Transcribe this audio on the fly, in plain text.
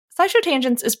SciShow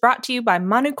Tangents is brought to you by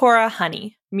Manukora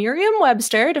honey.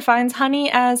 Merriam-Webster defines honey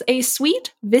as a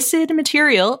sweet, viscid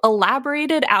material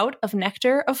elaborated out of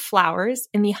nectar of flowers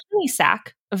in the honey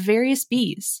sac of various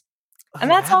bees. And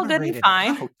that's all good and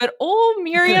fine, but old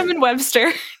Merriam and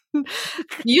Webster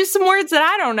used some words that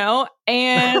I don't know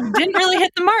and didn't really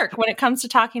hit the mark when it comes to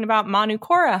talking about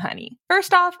Manukora honey.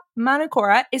 First off,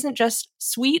 Manukora isn't just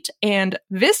sweet and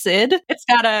viscid. It's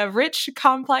got a rich,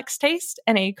 complex taste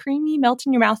and a creamy,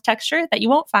 melt-in-your-mouth texture that you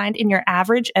won't find in your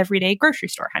average, everyday grocery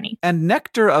store honey. And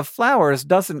nectar of flowers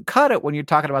doesn't cut it when you're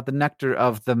talking about the nectar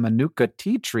of the Manuka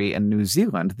tea tree in New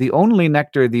Zealand, the only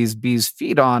nectar these bees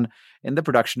feed on in the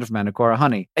production of Manukora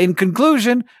honey. In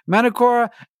conclusion, Manukora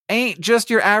ain't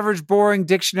just your average boring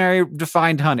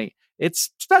dictionary-defined honey. It's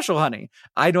special honey.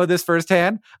 I know this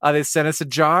firsthand. They sent us a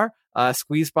jar, a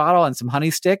squeeze bottle, and some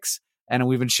honey sticks, and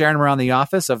we've been sharing them around the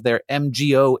office of their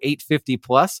MGO 850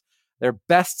 Plus, their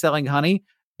best-selling honey.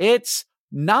 It's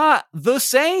not the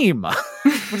same.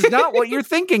 It's not what you're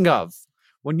thinking of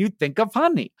when you think of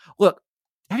honey. Look,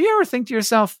 have you ever think to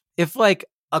yourself, if like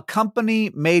a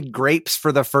company made grapes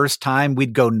for the first time,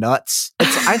 we'd go nuts?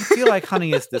 I feel like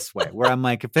honey is this way, where I'm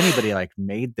like, if anybody like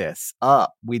made this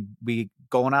up, we'd be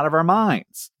going out of our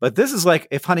minds. But this is like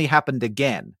if honey happened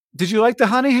again. Did you like the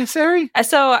honey, Sari?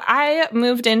 So I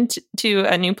moved into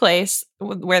a new place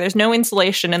where there's no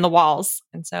insulation in the walls.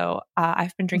 And so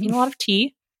I've been drinking a lot of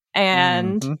tea.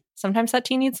 And sometimes that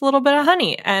tea needs a little bit of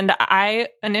honey. And I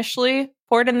initially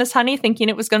poured in this honey thinking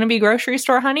it was going to be grocery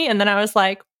store honey. And then I was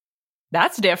like,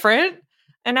 that's different.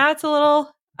 And now it's a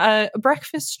little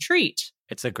breakfast treat.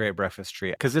 It's a great breakfast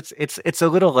treat because it's a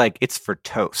little like it's for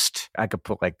toast. I could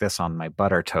put like this on my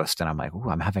butter toast and I'm like, ooh,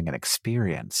 I'm having an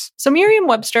experience. So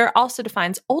Merriam-Webster also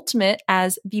defines ultimate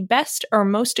as the best or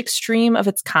most extreme of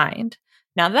its kind.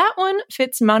 Now that one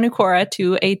fits Manukora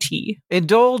to a T.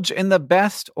 Indulge in the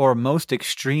best or most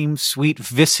extreme sweet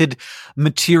viscid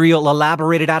material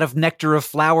elaborated out of nectar of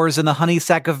flowers in the honey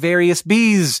sac of various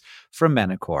bees from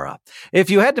Manukora. If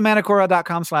you head to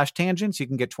manukora.com/tangents, you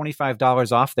can get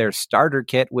 $25 off their starter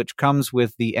kit, which comes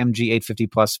with the MG 850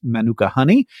 Plus Manuka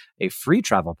honey, a free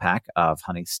travel pack of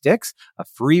honey sticks, a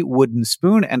free wooden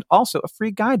spoon, and also a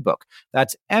free guidebook.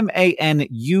 That's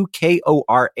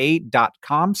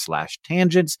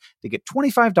manukora.com/tangents to get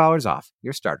 $25 off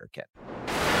your starter kit.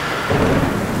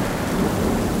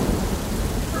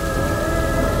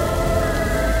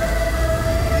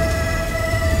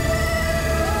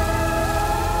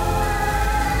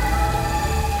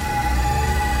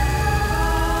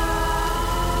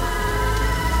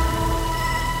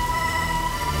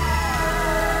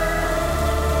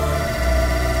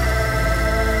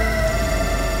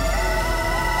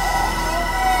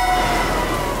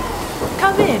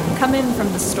 Come in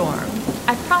from the storm.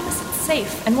 I promise it's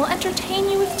safe and will entertain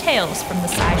you with tales from the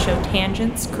SciShow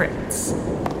Tangents Crypts.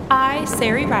 I,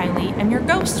 Sari Riley, am your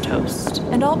ghost host,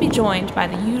 and I'll be joined by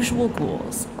the usual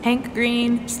ghouls, Hank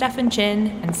Green, Stefan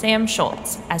Chin, and Sam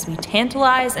Schultz, as we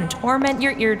tantalize and torment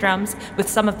your eardrums with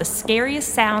some of the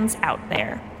scariest sounds out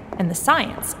there, and the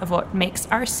science of what makes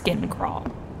our skin crawl.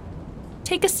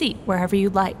 Take a seat wherever you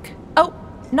like. Oh,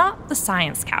 not the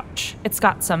science couch. It's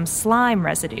got some slime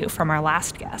residue from our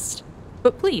last guest.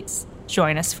 But please,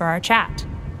 join us for our chat.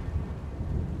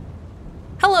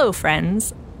 Hello,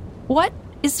 friends. What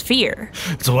is fear?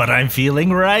 It's what I'm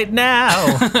feeling right now.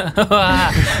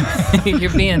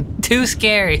 You're being too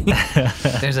scary.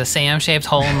 There's a Sam-shaped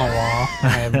hole in the wall.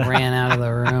 I ran out of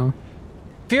the room.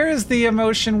 Fear is the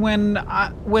emotion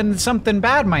when something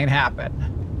bad might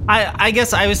happen. I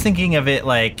guess I was thinking of it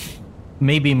like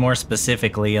maybe more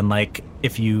specifically, and like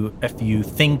if you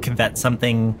think that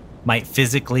something might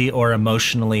physically or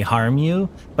emotionally harm you.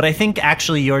 But I think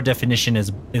actually your definition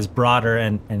is broader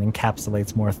and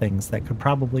encapsulates more things that could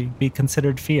probably be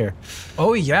considered fear.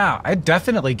 Oh yeah, I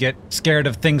definitely get scared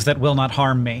of things that will not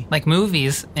harm me. Like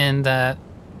movies and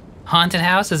haunted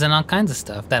houses and all kinds of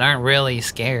stuff that aren't really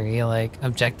scary, like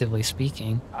objectively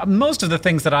speaking. Most of the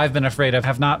things that I've been afraid of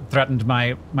have not threatened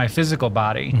my physical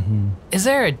body. Mm-hmm. Is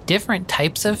there different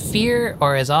types of fear,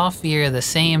 or is all fear the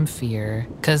same fear?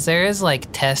 Because there is like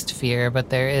test fear, but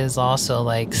there is also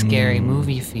like scary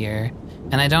movie fear.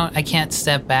 And I can't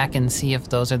step back and see if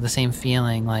those are the same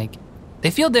feeling. Like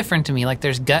they feel different to me. Like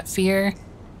there's gut fear,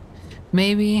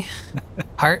 maybe,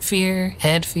 heart fear,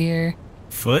 head fear.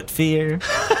 Foot fear.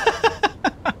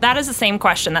 That is the same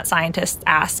question that scientists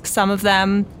ask. Some of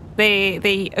them,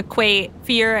 they equate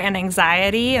fear and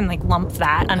anxiety and like lump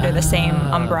that under the same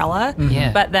umbrella.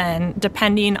 Yeah. But then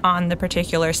depending on the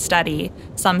particular study,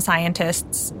 some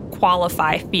scientists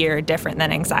qualify fear different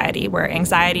than anxiety, where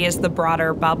anxiety is the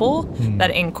broader bubble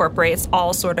that incorporates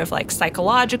all sort of like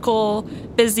psychological,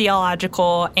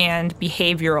 physiological, and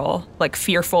behavioral, like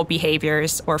fearful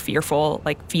behaviors or fearful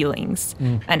like feelings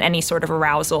and any sort of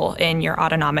arousal in your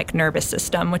autonomic nervous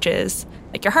system, which is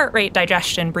like your heart rate,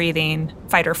 digestion, breathing,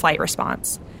 fight or flight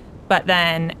response. But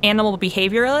then animal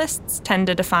behavioralists tend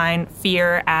to define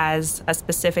fear as a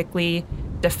specifically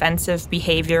defensive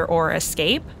behavior or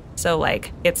escape. So,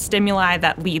 like, it's stimuli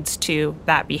that leads to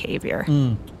that behavior.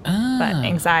 But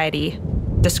anxiety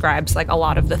describes, like, a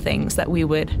lot of the things that we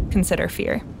would consider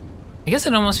fear. I guess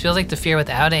it almost feels like the fear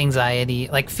without anxiety.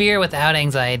 Like, fear without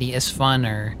anxiety is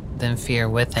funner than fear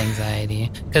with anxiety.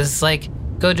 Because it's like,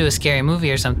 go to a scary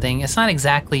movie or something, it's not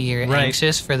exactly you're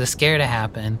anxious for the scare to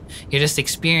happen. You're just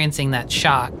experiencing that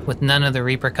shock with none of the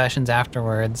repercussions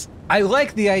afterwards. I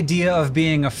like the idea of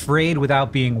being afraid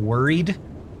without being worried.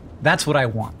 That's what I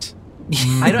want.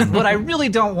 What I really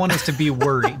don't want is to be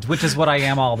worried, which is what I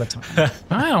am all the time.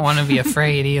 I don't want to be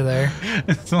afraid either.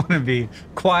 I just want to be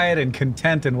quiet and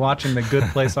content and watching The Good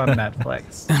Place on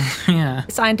Netflix. Yeah.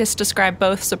 Scientists describe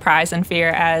both surprise and fear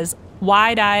as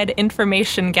wide-eyed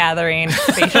information gathering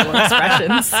facial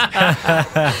expressions.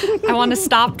 I want to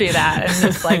stop do that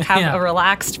and just like have a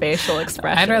relaxed facial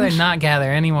expression. I'd rather not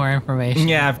gather any more information.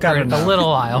 Yeah, I've got for enough. a little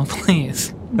while,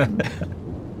 please.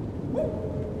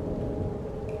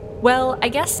 Well, I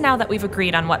guess now that we've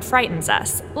agreed on what frightens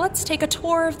us, let's take a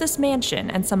tour of this mansion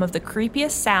and some of the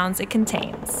creepiest sounds it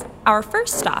contains. Our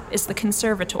first stop is the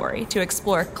conservatory to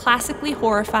explore classically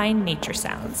horrifying nature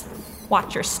sounds.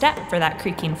 Watch your step for that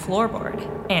creaking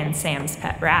floorboard and Sam's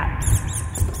pet rat.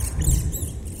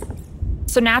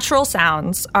 So natural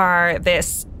sounds are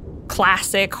this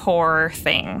classic horror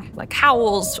thing, like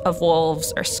howls of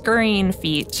wolves or scurrying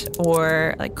feet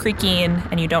or like creaking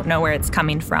and you don't know where it's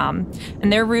coming from.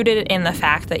 And they're rooted in the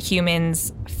fact that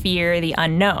humans fear the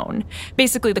unknown,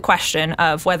 basically the question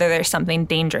of whether there's something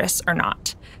dangerous or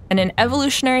not. And in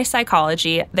evolutionary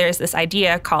psychology, there's this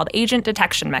idea called agent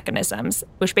detection mechanisms,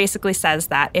 which basically says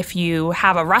that if you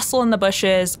have a rustle in the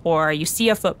bushes or you see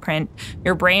a footprint,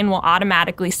 your brain will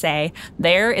automatically say,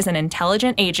 there is an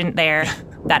intelligent agent there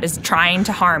that is trying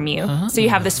to harm you. So you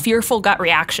have this fearful gut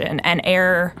reaction and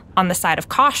err on the side of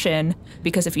caution,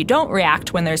 because if you don't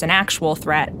react when there's an actual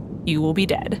threat, you will be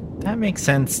dead. That makes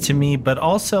sense to me, but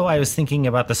also I was thinking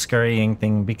about the scurrying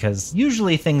thing because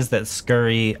usually things that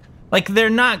scurry, like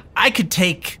they're not, I could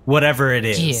take whatever it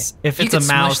is. Yeah, if it's a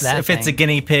mouse, if it's a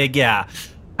guinea pig, a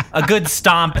good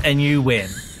stomp and you win.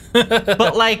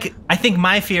 But like, I think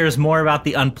my fear is more about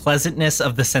the unpleasantness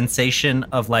of the sensation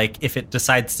of like, if it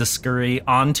decides to scurry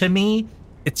onto me,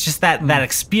 it's just that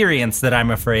experience that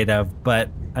I'm afraid of, but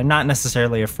I'm not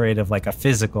necessarily afraid of like a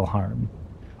physical harm.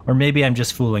 Or maybe I'm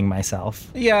just fooling myself.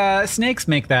 Yeah, snakes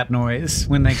make that noise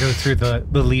when they go through the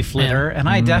leaf litter, and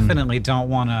I definitely don't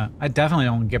want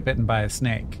to get bitten by a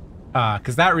snake,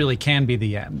 because that really can be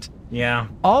the end. Yeah.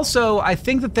 Also, I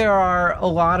think that there are a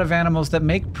lot of animals that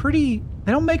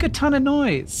they don't make a ton of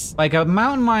noise. Like a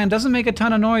mountain lion doesn't make a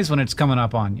ton of noise when it's coming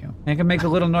up on you. It can make a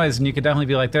little noise, and you could definitely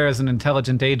be like, there is an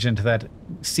intelligent agent that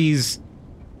sees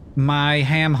my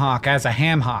ham hock as a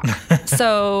ham hock.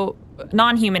 So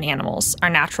non-human animals are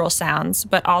natural sounds,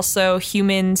 but also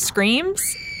human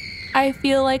screams, I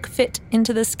feel like, fit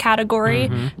into this category,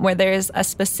 where there's a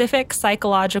specific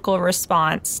psychological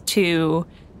response to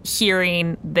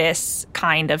hearing this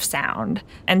kind of sound.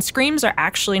 And screams are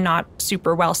actually not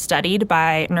super well studied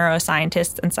by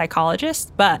neuroscientists and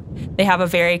psychologists, but they have a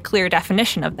very clear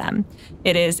definition of them.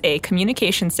 It is a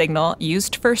communication signal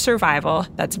used for survival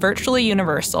that's virtually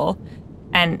universal,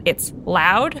 and it's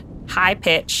loud, high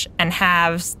pitch, and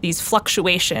has these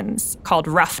fluctuations called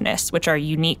roughness, which are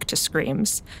unique to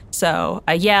screams. So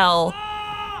a yell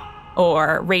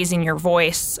or raising your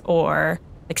voice or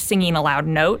like singing a loud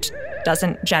note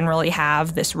doesn't generally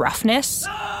have this roughness.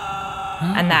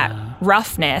 And that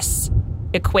roughness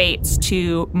equates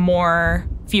to more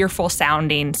fearful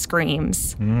sounding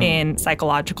screams in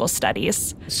psychological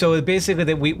studies. So basically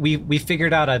that we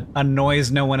figured out a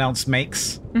noise no one else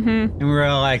makes. And we were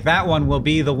like, that one will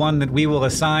be the one that we will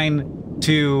assign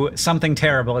to something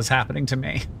terrible is happening to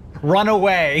me. Run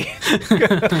away.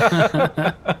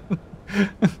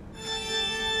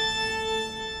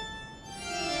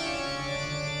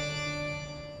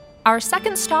 Our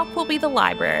second stop will be the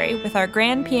library with our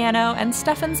grand piano and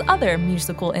Stefan's other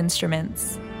musical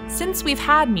instruments. Since we've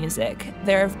had music,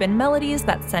 there have been melodies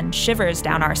that send shivers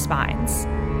down our spines.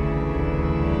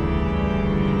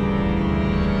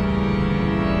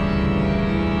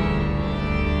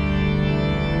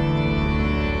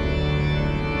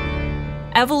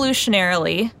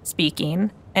 Evolutionarily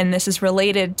speaking, and this is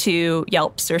related to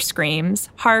yelps or screams.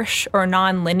 Harsh or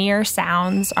non-linear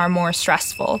sounds are more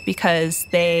stressful because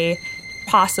they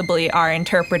possibly are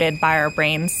interpreted by our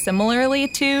brains similarly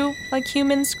to like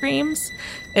human screams.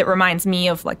 It reminds me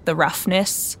of like the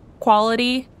roughness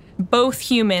quality. Both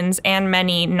humans and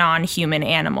many non-human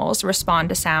animals respond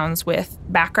to sounds with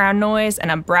background noise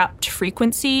and abrupt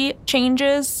frequency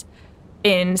changes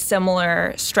in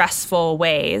similar stressful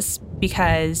ways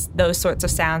because those sorts of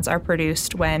sounds are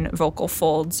produced when vocal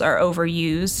folds are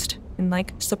overused in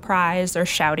like surprise or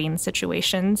shouting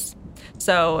situations.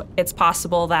 So it's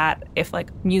possible that if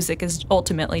like music is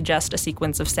ultimately just a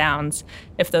sequence of sounds,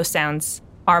 if those sounds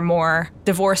are more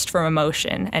divorced from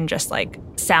emotion and just like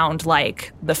sound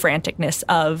like the franticness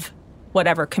of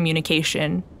whatever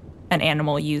communication an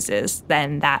animal uses,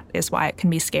 then that is why it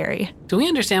can be scary. Do we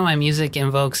understand why music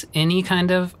invokes any kind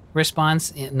of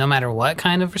response, no matter what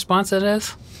kind of response it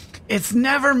is? It's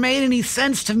never made any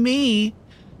sense to me.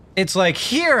 It's like,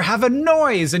 here, have a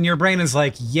noise. And your brain is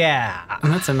like, yeah.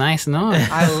 That's a nice noise.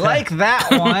 I like that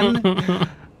one.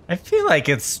 I feel like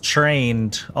it's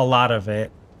trained, a lot of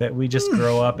it, that we just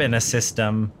grow up in a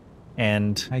system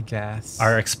and I guess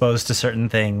are exposed to certain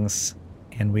things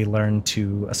and we learn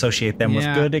to associate them with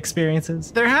good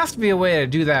experiences. There has to be a way to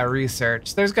do that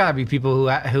research. There's got to be people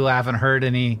who haven't heard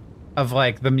any of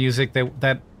like the music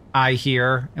that I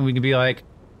hear, and we can be like,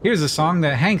 here's a song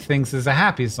that Hank thinks is a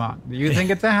happy song. Do you think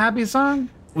it's a happy song?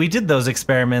 We did those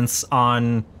experiments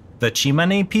on the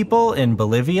Chimane people in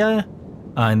Bolivia,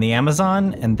 in the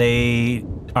Amazon, and they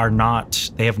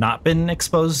have not been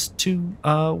exposed to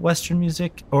Western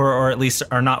music, or at least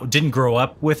didn't grow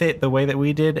up with it the way that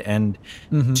we did. And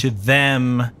to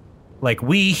them, like,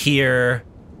 we hear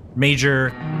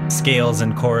major scales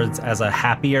and chords as a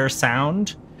happier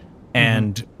sound,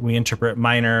 and we interpret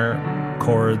minor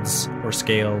chords or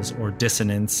scales or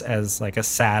dissonance as like a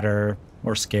sadder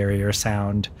or scarier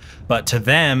sound. But to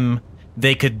them,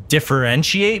 they could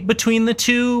differentiate between the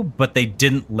two, but they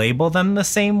didn't label them the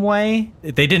same way.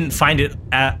 They didn't find it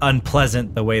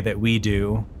unpleasant the way that we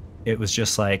do. It was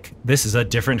just like, this is a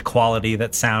different quality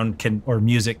that sound can or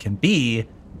music can be,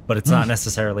 but it's not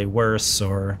necessarily worse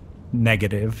or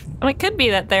negative. It could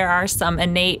be that there are some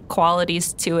innate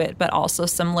qualities to it, but also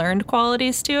some learned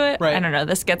qualities to it. Right. I don't know.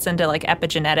 This gets into like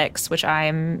epigenetics, which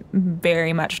I'm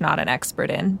very much not an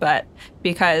expert in, but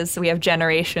because we have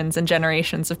generations and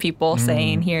generations of people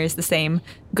saying, here's the same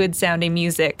good sounding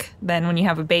music, then when you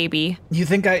have a baby. You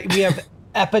think we have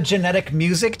epigenetic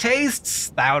music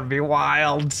tastes? That would be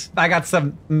wild. I got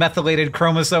some methylated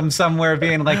chromosome somewhere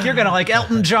being like, you're going to like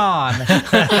Elton John.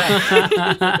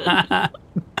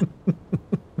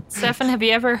 Stefan, have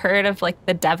you ever heard of like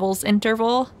the devil's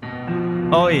interval?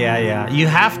 Oh, yeah. You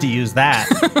have to use that.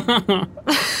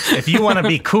 If you want to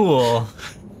be cool.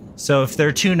 So if there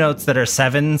are two notes that are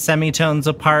 7 semitones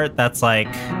apart, that's like,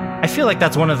 I feel like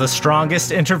that's one of the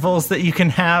strongest intervals that you can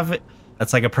have.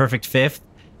 That's like a perfect fifth.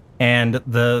 And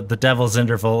the devil's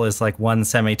interval is like 1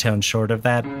 semitone short of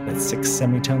that. It's 6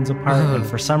 semitones apart. And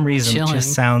for some reason, Chilling. it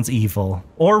just sounds evil.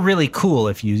 Or really cool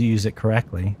if you use it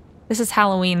correctly. This is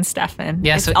Halloween, Stefan.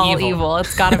 Yeah, it's so all evil. evil.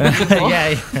 It's gotta be evil.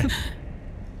 Yeah.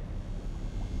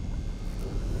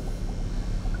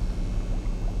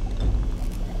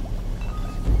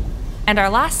 And our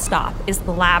last stop is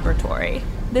the laboratory.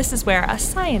 This is where us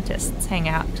scientists hang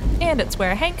out, and it's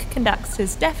where Hank conducts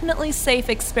his definitely safe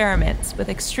experiments with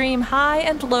extreme high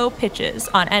and low pitches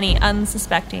on any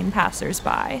unsuspecting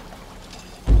passersby.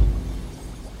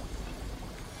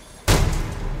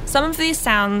 Some of these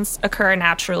sounds occur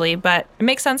naturally, but it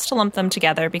makes sense to lump them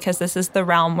together because this is the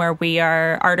realm where we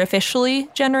are artificially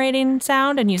generating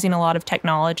sound and using a lot of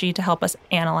technology to help us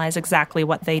analyze exactly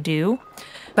what they do.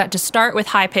 But to start with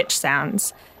high-pitched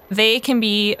sounds, they can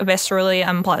be viscerally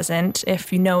unpleasant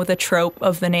if you know the trope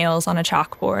of the nails on a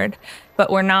chalkboard, but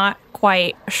we're not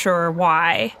quite sure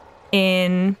why.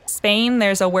 In Spain,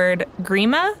 there's a word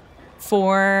grima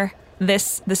for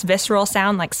this visceral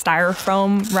sound, like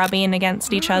styrofoam rubbing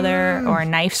against each other or a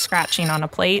knife scratching on a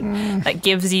plate, that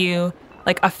gives you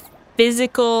like a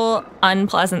physical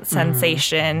unpleasant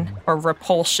sensation or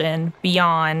repulsion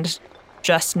beyond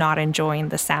just not enjoying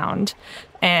the sound.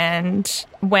 And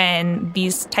when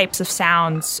these types of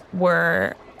sounds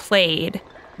were played,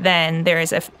 then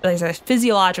there's a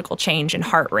physiological change in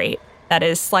heart rate that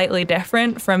is slightly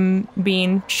different from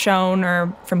being shown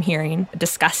or from hearing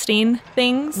disgusting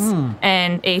things.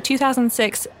 And a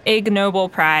 2006 Ig Nobel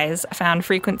Prize found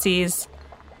frequencies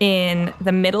in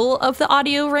the middle of the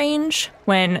audio range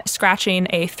when scratching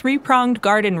a 3-pronged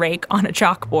garden rake on a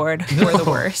chalkboard were the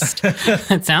worst.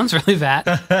 It sounds really bad.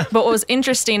 But what was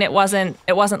interesting, it wasn't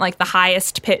like the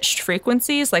highest pitched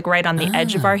frequencies, like right on the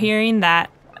edge of our hearing,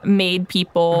 that made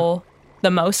people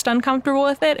the most uncomfortable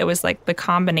with it. It was like the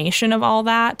combination of all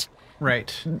that.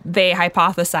 Right. They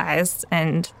hypothesized,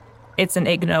 and it's an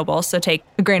ignoble, so take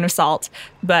a grain of salt,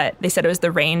 but they said it was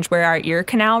the range where our ear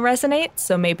canal resonates,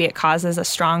 so maybe it causes a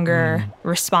stronger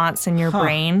response in your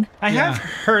brain. I have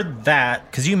heard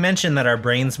that, because you mentioned that our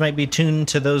brains might be tuned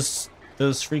to those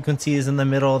frequencies in the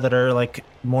middle that are like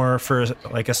more for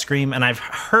like a scream, and I've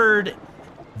heard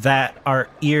that our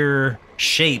ear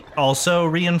shape also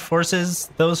reinforces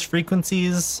those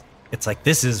frequencies. It's like,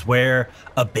 this is where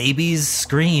a baby's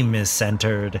scream is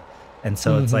centered. And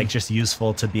so it's like just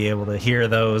useful to be able to hear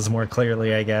those more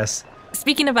clearly, I guess.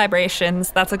 Speaking of vibrations,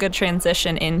 that's a good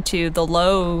transition into the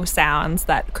low sounds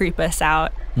that creep us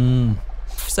out.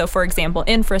 So for example,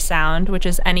 infrasound, which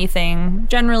is anything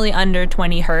generally under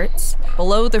 20 hertz,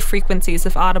 below the frequencies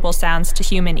of audible sounds to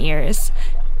human ears.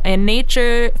 In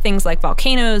nature, things like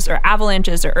volcanoes or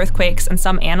avalanches or earthquakes and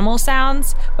some animal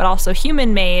sounds, but also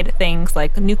human-made things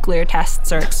like nuclear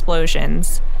tests or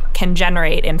explosions can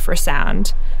generate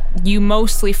infrasound. You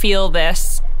mostly feel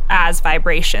this as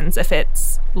vibrations if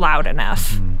it's loud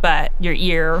enough, but your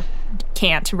ear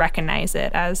can't recognize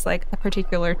it as like a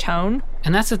particular tone.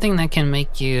 And that's the thing that can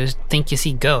make you think you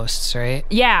see ghosts, right?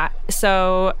 Yeah.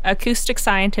 So acoustic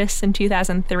scientists in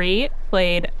 2003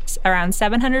 played around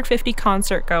 750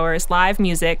 concert goers live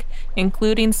music,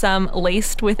 including some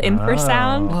laced with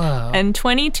infrasound. Whoa. And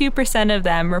 22% of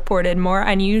them reported more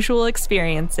unusual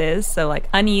experiences. So like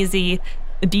uneasy,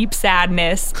 deep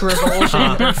sadness,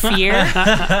 revulsion, or fear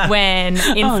when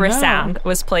infrasound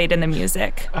was played in the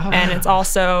music. And it's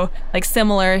also like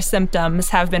similar symptoms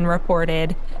have been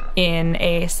reported in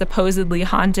a supposedly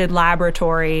haunted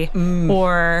laboratory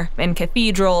or in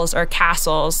cathedrals or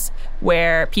castles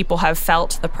where people have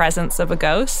felt the presence of a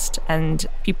ghost, and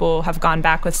people have gone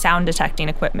back with sound detecting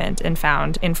equipment and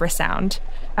found infrasound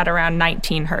at around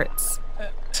 19 hertz.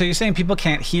 So you're saying people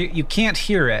can't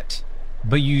hear it,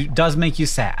 but does make you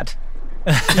sad.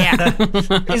 Yeah.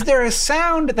 Is there a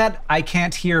sound that I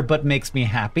can't hear but makes me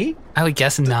happy? I would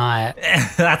guess not.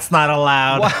 That's not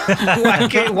allowed.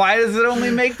 Why does it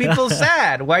only make people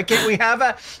sad? Why can't we have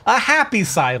a happy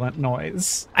silent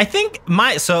noise? I think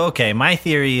my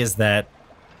theory is that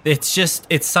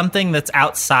it's something that's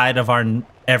outside of our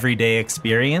everyday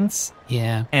experience.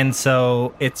 Yeah. And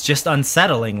so it's just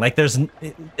unsettling. Like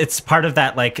it's part of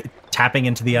that like tapping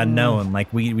into the unknown.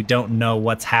 Like we don't know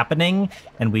what's happening,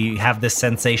 and we have this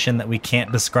sensation that we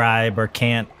can't describe or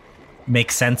can't make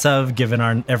sense of given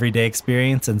our everyday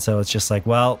experience. And so it's just like,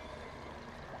 well,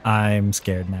 I'm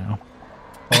scared now.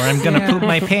 Or I'm going to poop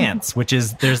my pants, which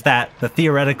is the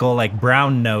theoretical like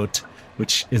brown note,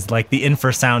 which is like the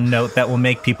infrasound note that will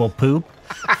make people poop.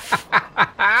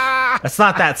 That's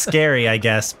not that scary, I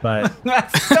guess, but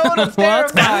That's terrifying.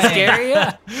 Scary,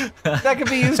 yeah. That could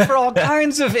be used for all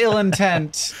kinds of ill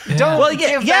intent. Don't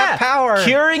give that power.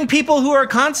 Curing people who are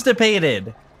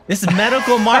constipated. This is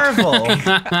medical marvel.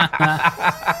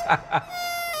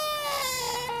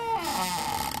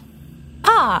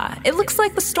 It looks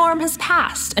like the storm has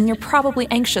passed, and you're probably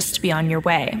anxious to be on your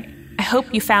way. I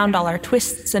hope you found all our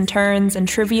twists and turns and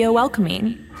trivia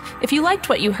welcoming. If you liked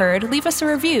what you heard, leave us a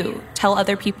review, tell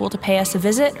other people to pay us a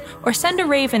visit, or send a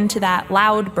raven to that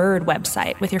Loud Bird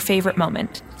website with your favorite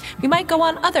moment. We might go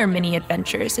on other mini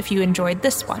adventures if you enjoyed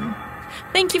this one.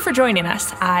 Thank you for joining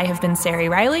us. I have been Sari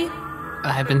Riley.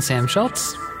 I've been Sam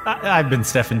Schultz. I've been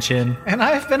Stefan Chin. And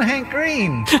I've been Hank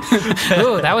Green.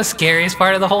 Ooh, that was scariest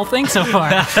part of the whole thing so far.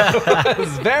 It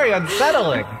was very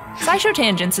unsettling. SciShow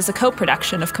Tangents is a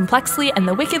co-production of Complexly and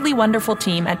the wickedly wonderful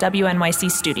team at WNYC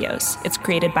Studios. It's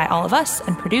created by all of us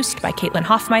and produced by Caitlin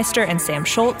Hoffmeister and Sam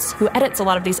Schultz, who edits a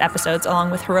lot of these episodes along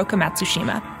with Hiroka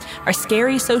Matsushima. Our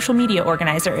scary social media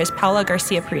organizer is Paula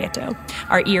Garcia Prieto.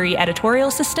 Our eerie editorial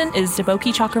assistant is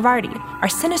Deboki Chakravarti. Our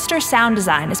sinister sound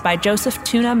design is by Joseph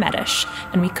Tuna Medish.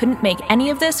 And we couldn't make any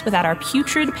of this without our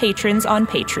putrid patrons on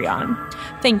Patreon.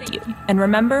 Thank you. And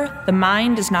remember, the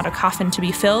mind is not a coffin to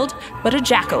be filled, but a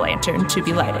jack-o'-lantern to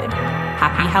be lighted.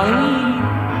 Happy Halloween!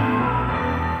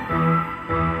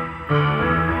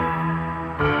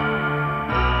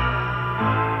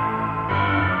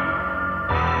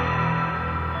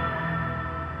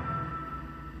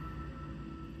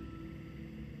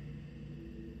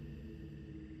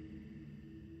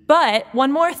 But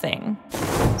one more thing.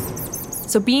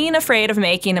 So being afraid of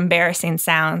making embarrassing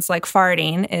sounds like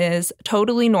farting is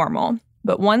totally normal.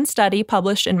 But one study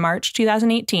published in March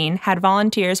 2018 had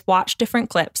volunteers watch different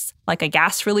clips, like a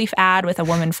gas relief ad with a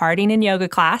woman farting in yoga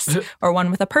class, or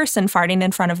one with a person farting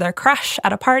in front of their crush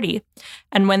at a party.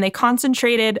 And when they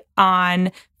concentrated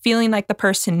on feeling like the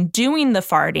person doing the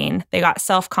farting, they got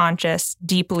self-conscious,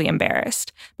 deeply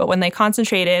embarrassed. But when they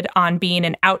concentrated on being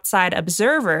an outside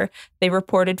observer, they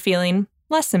reported feeling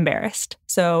less embarrassed.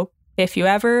 So if you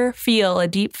ever feel a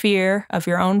deep fear of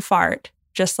your own fart,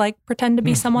 just like pretend to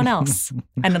be someone else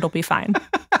and it'll be fine.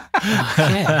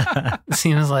 Okay.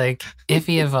 Seems like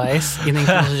iffy advice. You think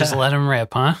people should just let them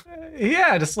rip, huh?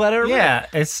 Yeah, just let it rip. Yeah,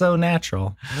 it's so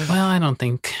natural. Well, I don't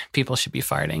think people should be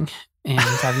farting. And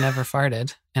I've never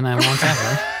farted, and I won't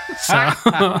ever.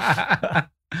 So